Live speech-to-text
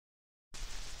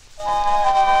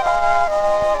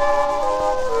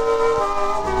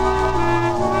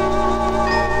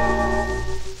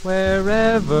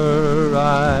Wherever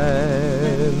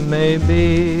I may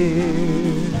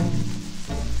be,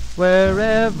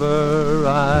 wherever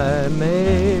I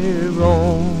may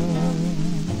roam,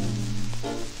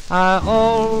 I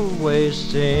always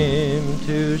seem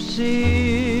to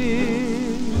see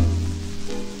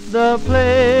the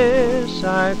place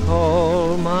I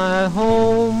call my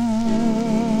home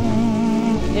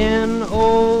in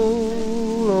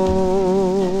old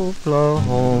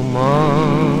Oklahoma,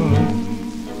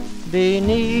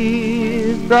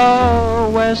 beneath the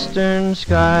western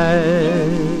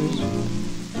skies,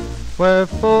 where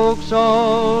folks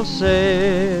all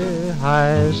say,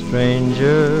 "Hi,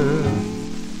 stranger,"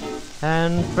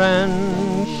 and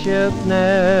friendship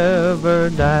never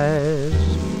dies.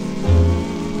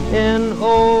 In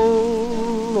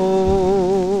old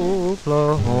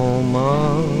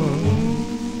Oklahoma,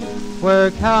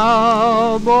 where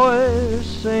cowboys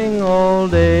sing all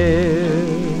day,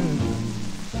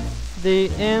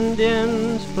 the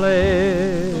Indians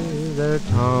play their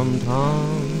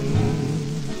tom-toms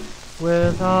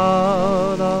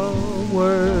without a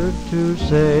word to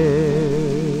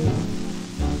say.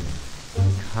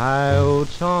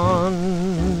 Coyotes on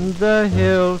the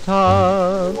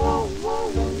hilltop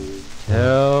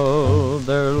tell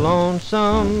their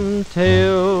lonesome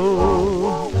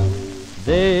tale.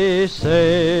 They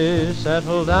say,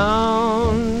 "Settle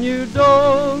down, you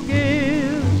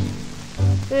doggies,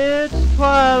 it's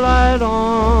twilight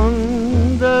on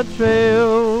the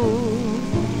trail."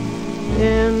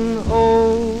 In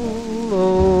old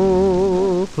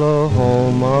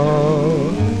Oklahoma,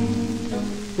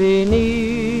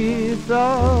 beneath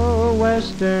the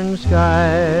western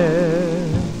sky,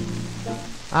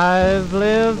 I've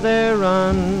lived there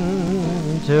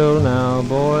until now,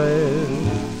 boys.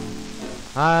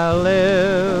 I'll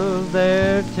live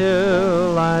there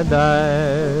till I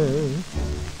die.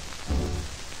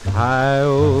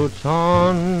 Coyotes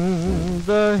on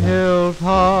the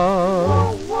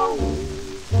hilltop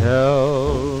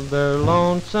tell their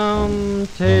lonesome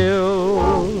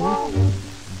tale.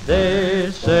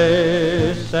 They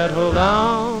say, "Settle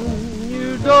down,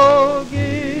 you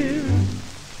doggies,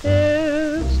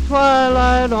 it's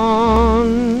twilight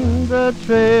on the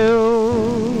trail."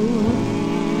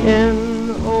 In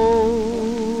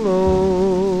old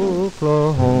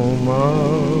Oklahoma,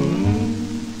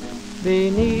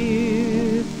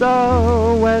 beneath the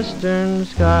western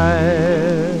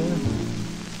sky,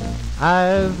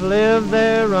 I've lived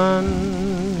there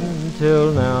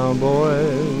until now,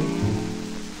 boys.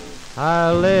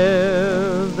 I'll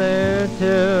live there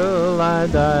till I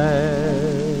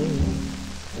die,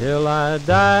 till I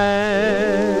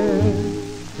die,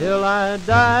 till I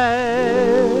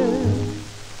die.